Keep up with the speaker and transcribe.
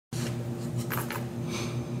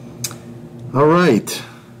All right.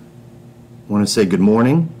 I want to say good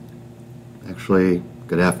morning. Actually,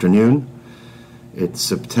 good afternoon. It's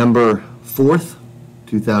September 4th,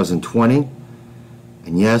 2020.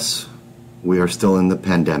 And yes, we are still in the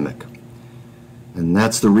pandemic. And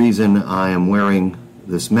that's the reason I am wearing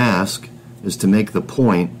this mask, is to make the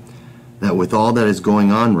point that with all that is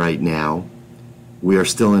going on right now, we are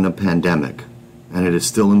still in a pandemic. And it is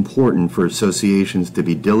still important for associations to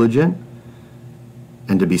be diligent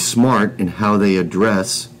and to be smart in how they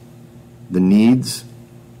address the needs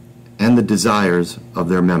and the desires of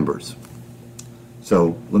their members.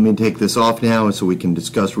 So let me take this off now so we can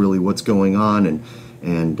discuss really what's going on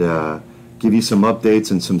and give you some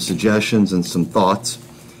updates and some suggestions and some thoughts.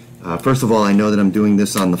 First of all, I know that I'm doing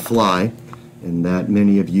this on the fly and that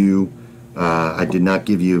many of you, I did not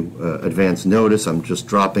give you advance notice. I'm just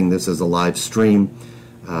dropping this as a live stream.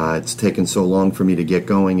 It's taken so long for me to get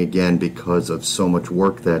going again because of so much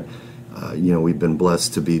work that we've been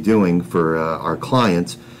blessed to be doing for our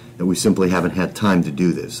clients, and we simply haven't had time to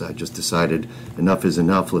do this. I just decided enough is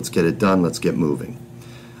enough. Let's get it done. Let's get moving.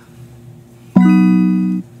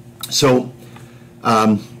 So,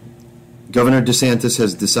 Governor DeSantis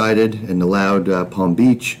has decided and allowed Palm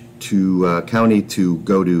Beach County to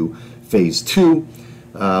go to Phase 2.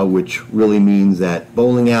 Which really means that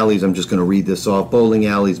bowling alleys, I'm just going to read this off, bowling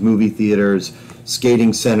alleys, movie theaters,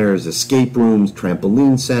 skating centers, escape rooms,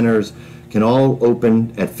 trampoline centers can all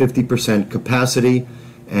open at 50% capacity,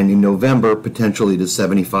 and in November, potentially to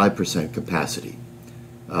 75% capacity.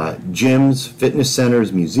 Gyms, fitness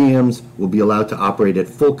centers, museums will be allowed to operate at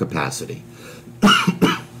full capacity.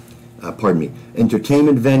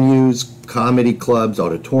 Entertainment venues, comedy clubs,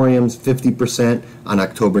 auditoriums, 50% on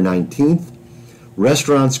October 19th.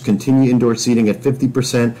 Restaurants continue indoor seating at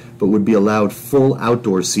 50%, but would be allowed full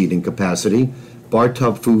outdoor seating capacity. Bar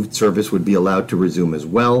tub food service would be allowed to resume as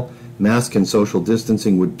well. Mask and social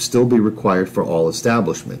distancing would still be required for all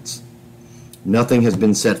establishments. Nothing has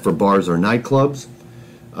been set for bars or nightclubs.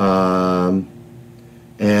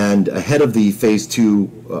 And ahead of the Phase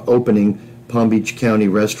 2 opening, Palm Beach County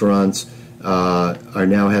restaurants are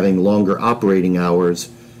now having longer operating hours.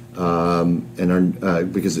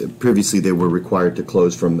 Because previously they were required to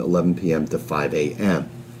close from 11 p.m. to 5 a.m.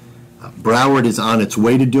 Broward is on its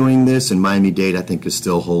way to doing this, and Miami-Dade, I think, is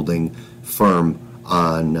still holding firm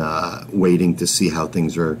on waiting to see how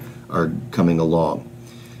things are coming along.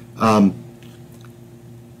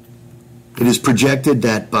 It is projected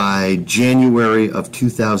that by January of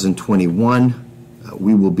 2021,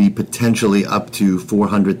 we will be potentially up to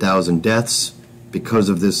 400,000 deaths because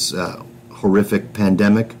of this horrific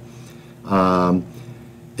pandemic.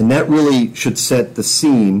 And that really should set the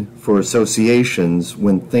scene for associations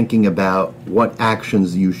when thinking about what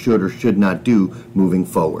actions you should or should not do moving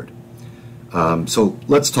forward. So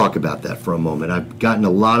let's talk about that for a moment. I've gotten a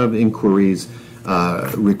lot of inquiries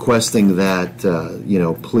requesting that,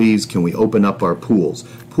 please, can we open up our pools?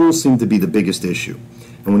 Pools seem to be the biggest issue.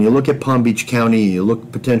 And when you look at Palm Beach County, you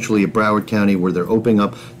look potentially at Broward County, where they're opening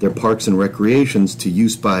up their parks and recreations to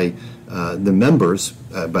use by the members,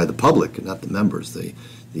 by the public, not the members, the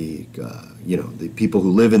people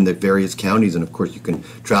who live in the various counties, and of course you can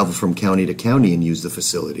travel from county to county and use the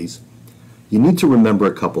facilities. You need to remember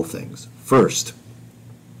a couple things. First,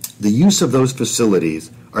 the use of those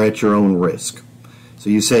facilities are at your own risk. So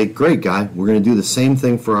you say, great guy, we're going to do the same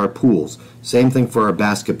thing for our pools, same thing for our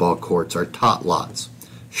basketball courts, our tot lots.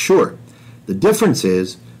 Sure, the difference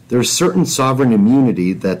is there's certain sovereign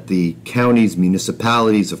immunity that the counties,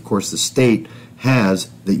 municipalities, of course the state, has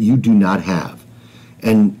that you do not have.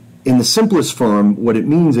 And in the simplest form, what it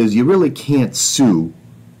means is you really can't sue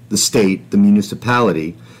the state, the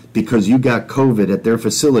municipality, because you got COVID at their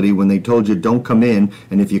facility when they told you don't come in,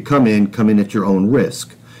 and if you come in at your own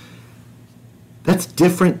risk. That's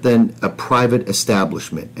different than a private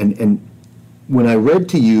establishment. And when I read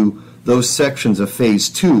to you those sections of Phase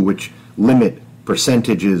 2, which limit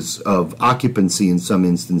percentages of occupancy in some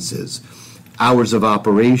instances, hours of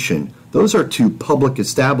operation, those are to public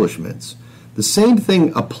establishments. The same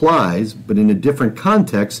thing applies, but in a different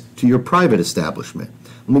context, to your private establishment.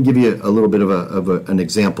 Let me give you a little bit of an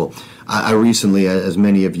example. I recently, as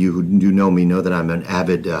many of you who do know me know that I'm an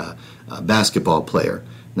avid basketball player.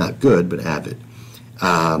 Not good, but avid.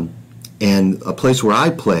 And a place where I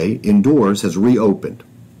play indoors has reopened.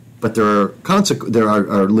 But there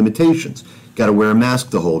are limitations. Got to wear a mask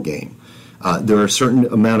the whole game. There are a certain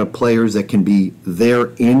amount of players that can be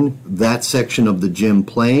there in that section of the gym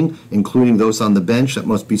playing, including those on the bench that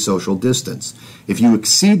must be social distance. If you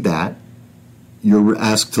exceed that, you're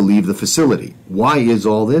asked to leave the facility. Why is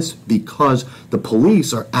all this? Because the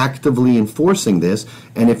police are actively enforcing this,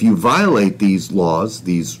 and if you violate these laws,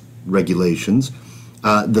 these regulations,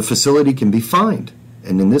 the facility can be fined,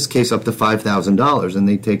 and in this case up to $5,000, and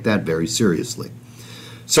they take that very seriously.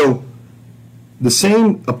 So the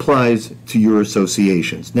same applies to your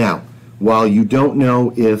associations. Now, while you don't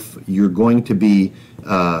know if you're going to be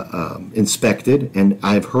inspected, and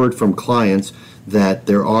I've heard from clients that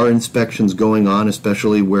there are inspections going on,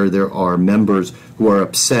 especially where there are members who are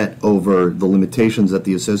upset over the limitations that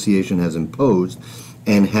the association has imposed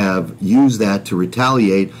and have used that to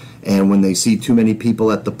retaliate. And when they see too many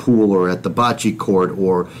people at the pool or at the bocce court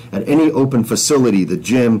or at any open facility, the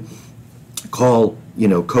gym, call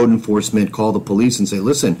code enforcement, call the police and say,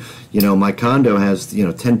 listen, my condo has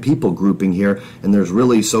 10 people grouping here and there's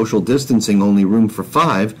really social distancing, only room for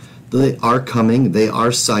 5. They are coming, they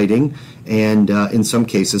are citing, and in some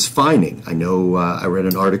cases fining. I know I read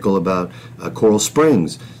an article about Coral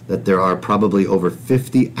Springs that there are probably over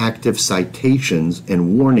 50 active citations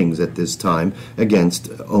and warnings at this time against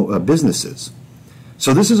businesses.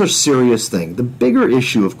 So this is a serious thing. The bigger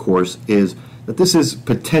issue, of course, is that this is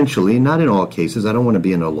potentially, not in all cases, I don't want to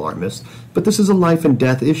be an alarmist, but this is a life and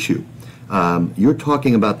death issue. You're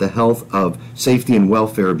talking about the health of safety and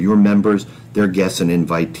welfare of your members, their guests and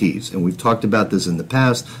invitees. And we've talked about this in the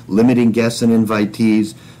past, limiting guests and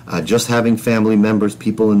invitees, just having family members,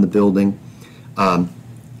 people in the building. But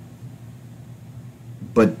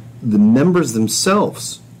the members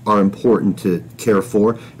themselves are important to care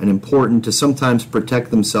for and important to sometimes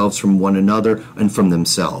protect themselves from one another and from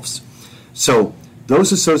themselves. So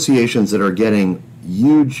those associations that are getting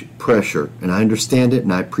huge pressure, and I understand it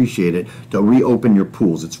and I appreciate it, to reopen your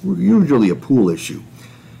pools. It's usually a pool issue.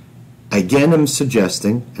 Again, I'm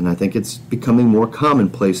suggesting, and I think it's becoming more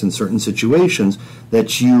commonplace in certain situations,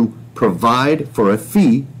 that you provide for a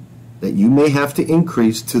fee that you may have to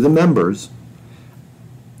increase to the members,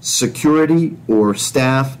 security or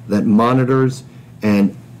staff that monitors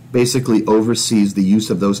and basically oversees the use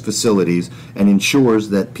of those facilities and ensures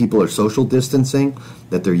that people are social distancing,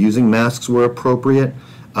 that they're using masks where appropriate,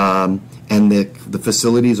 and that the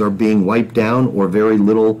facilities are being wiped down or very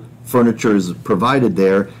little furniture is provided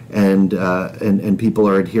there, and people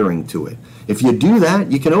are adhering to it. If you do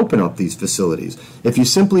that, you can open up these facilities. If you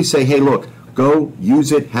simply say, hey, look, go,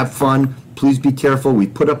 use it, have fun, please be careful, we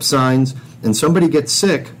put up signs, and somebody gets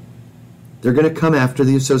sick, they're going to come after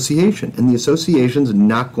the association, and the association's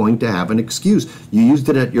not going to have an excuse. You used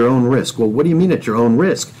it at your own risk. Well, what do you mean at your own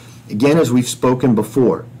risk? Again, as we've spoken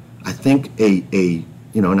before, I think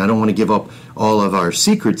and I don't want to give up all of our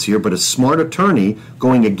secrets here, but a smart attorney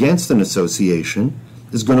going against an association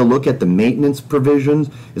is going to look at the maintenance provisions,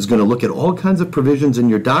 is going to look at all kinds of provisions in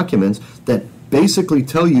your documents that basically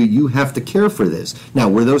tell you you have to care for this. Now,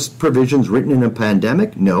 were those provisions written in a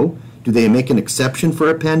pandemic? No. Do they make an exception for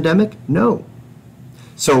a pandemic? No.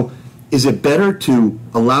 So is it better to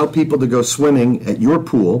allow people to go swimming at your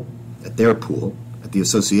pool, at their pool, at the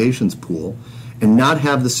association's pool, and not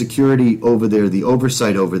have the security over there, the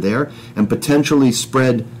oversight over there, and potentially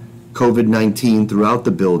spread COVID-19 throughout the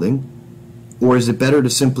building? Or is it better to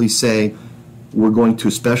simply say, we're going to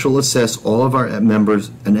special assess all of our members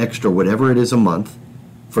an extra whatever it is a month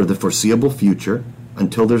for the foreseeable future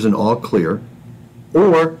until there's an all clear,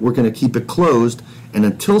 or we're going to keep it closed, and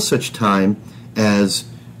until such time as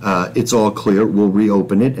it's all clear, we'll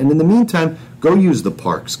reopen it. And in the meantime, go use the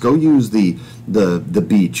parks, go use the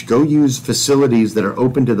beach, go use facilities that are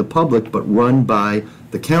open to the public but run by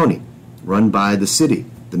the county, run by the city,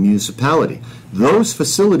 the municipality. Those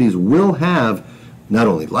facilities will have not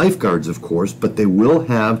only lifeguards, of course, but they will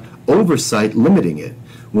have oversight limiting it.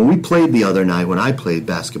 When we played the other night, when I played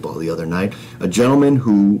basketball the other night, a gentleman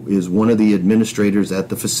who is one of the administrators at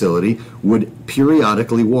the facility would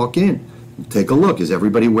periodically walk in, take a look. Is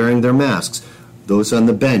everybody wearing their masks? Those on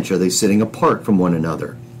the bench, are they sitting apart from one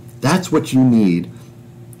another? That's what you need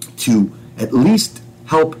to at least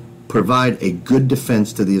help provide a good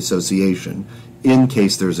defense to the association in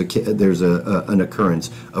case there's an occurrence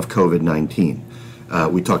of COVID-19.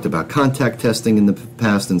 We talked about contact testing in the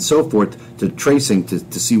past and so forth, to tracing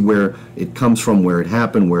to see where it comes from, where it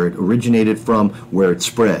happened, where it originated from, where it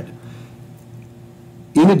spread.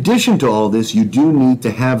 In addition to all this, you do need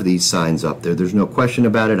to have these signs up there. There's no question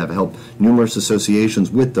about it. I've helped numerous associations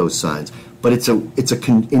with those signs. But it's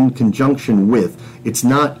in conjunction with, it's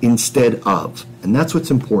not instead of. And that's what's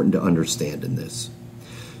important to understand in this.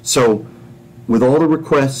 So with all the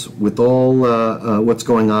requests, with all what's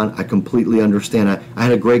going on, I completely understand. I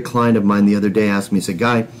had a great client of mine the other day ask me, he said,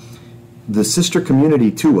 Guy, the sister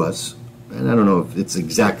community to us, and I don't know if it's the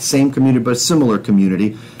exact same community, but a similar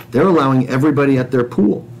community, they're allowing everybody at their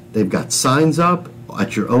pool. They've got signs up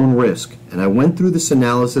at your own risk. And I went through this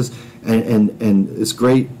analysis, and this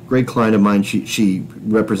great client of mine, she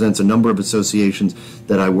represents a number of associations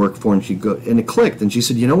that I work for, and it clicked, and she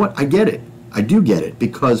said, you know what, I get it. I do get it,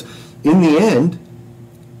 because in the end,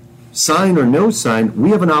 sign or no sign, we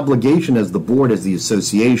have an obligation as the board, as the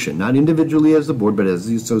association, not individually as the board, but as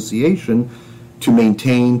the association, to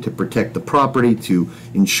maintain, to protect the property, to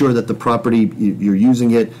ensure that the property, you're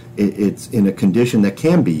using it's in a condition that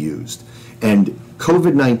can be used. And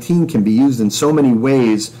COVID-19 can be used in so many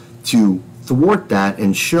ways to thwart that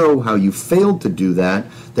and show how you failed to do that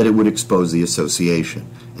it would expose the association.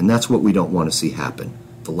 And that's what we don't want to see happen.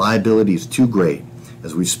 The liability is too great.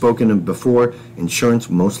 As we've spoken of before, insurance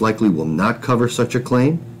most likely will not cover such a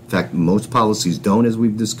claim. In fact, most policies don't, as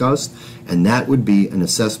we've discussed, and that would be an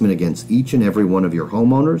assessment against each and every one of your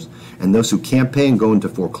homeowners. And those who can't pay and go into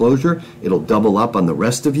foreclosure, it'll double up on the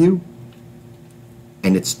rest of you.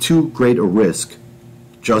 And it's too great a risk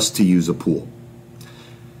just to use a pool.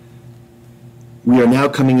 We are now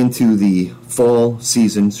coming into the fall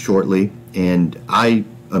season shortly, and I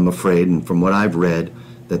am afraid, and from what I've read,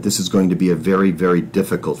 that this is going to be a very, very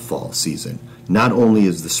difficult fall season. Not only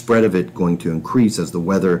is the spread of it going to increase as the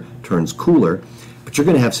weather turns cooler, but you're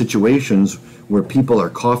going to have situations where people are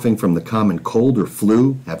coughing from the common cold or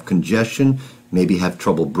flu, have congestion, maybe have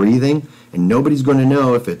trouble breathing, and nobody's going to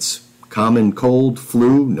know if it's common cold,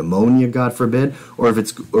 flu, pneumonia, God forbid, or if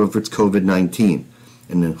it's COVID-19.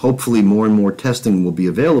 And then hopefully more and more testing will be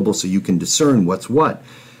available so you can discern what's what.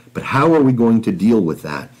 But how are we going to deal with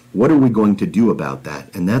that? What are we going to do about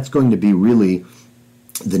that? And that's going to be really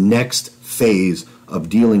the next phase of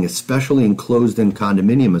dealing, especially in closed-in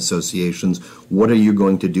condominium associations. What are you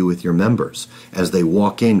going to do with your members as they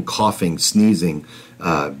walk in coughing, sneezing,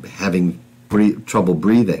 having trouble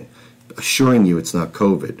breathing, assuring you it's not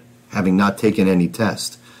COVID, having not taken any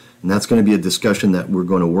test? And that's going to be a discussion that we're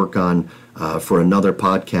going to work on for another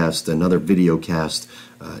podcast, another video cast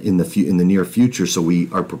in the near future, so we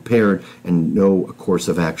are prepared and know a course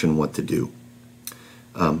of action what to do.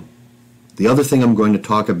 The other thing I'm going to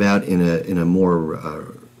talk about in a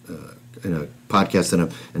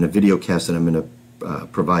podcast and a video cast that I'm going to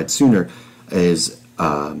provide sooner is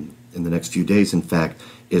in the next few days, in fact,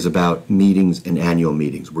 is about meetings and annual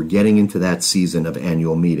meetings. We're getting into that season of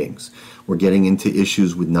annual meetings. We're getting into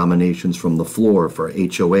issues with nominations from the floor for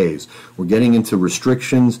HOAs. We're getting into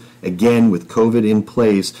restrictions, again, with COVID in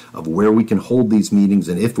place, of where we can hold these meetings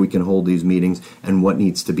and if we can hold these meetings and what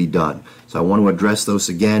needs to be done. So I want to address those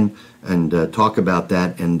again and talk about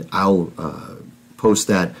that, and I'll post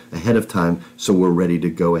that ahead of time so we're ready to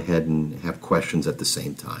go ahead and have questions at the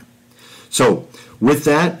same time. So with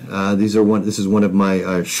that, this is one of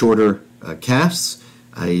my shorter casts.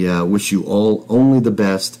 I wish you all only the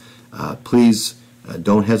best. Please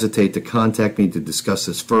don't hesitate to contact me to discuss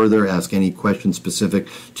this further, ask any questions specific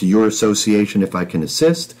to your association if I can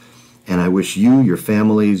assist. And I wish you, your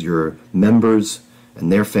families, your members, and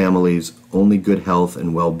their families only good health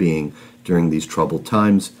and well-being during these troubled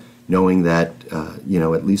times, knowing that,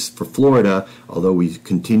 at least for Florida, although we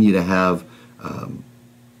continue to have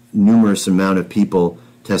numerous amount of people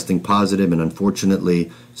testing positive and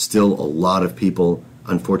unfortunately still a lot of people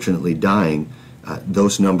unfortunately dying,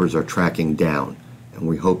 those numbers are tracking down, and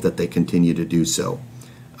we hope that they continue to do so.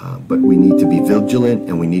 But we need to be vigilant,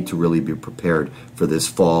 and we need to really be prepared for this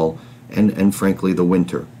fall and frankly the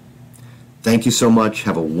winter. Thank you so much.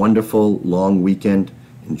 Have a wonderful long weekend.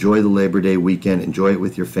 Enjoy the Labor Day weekend. Enjoy it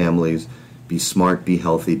with your families. Be smart, be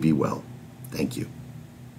healthy, be well. Thank you.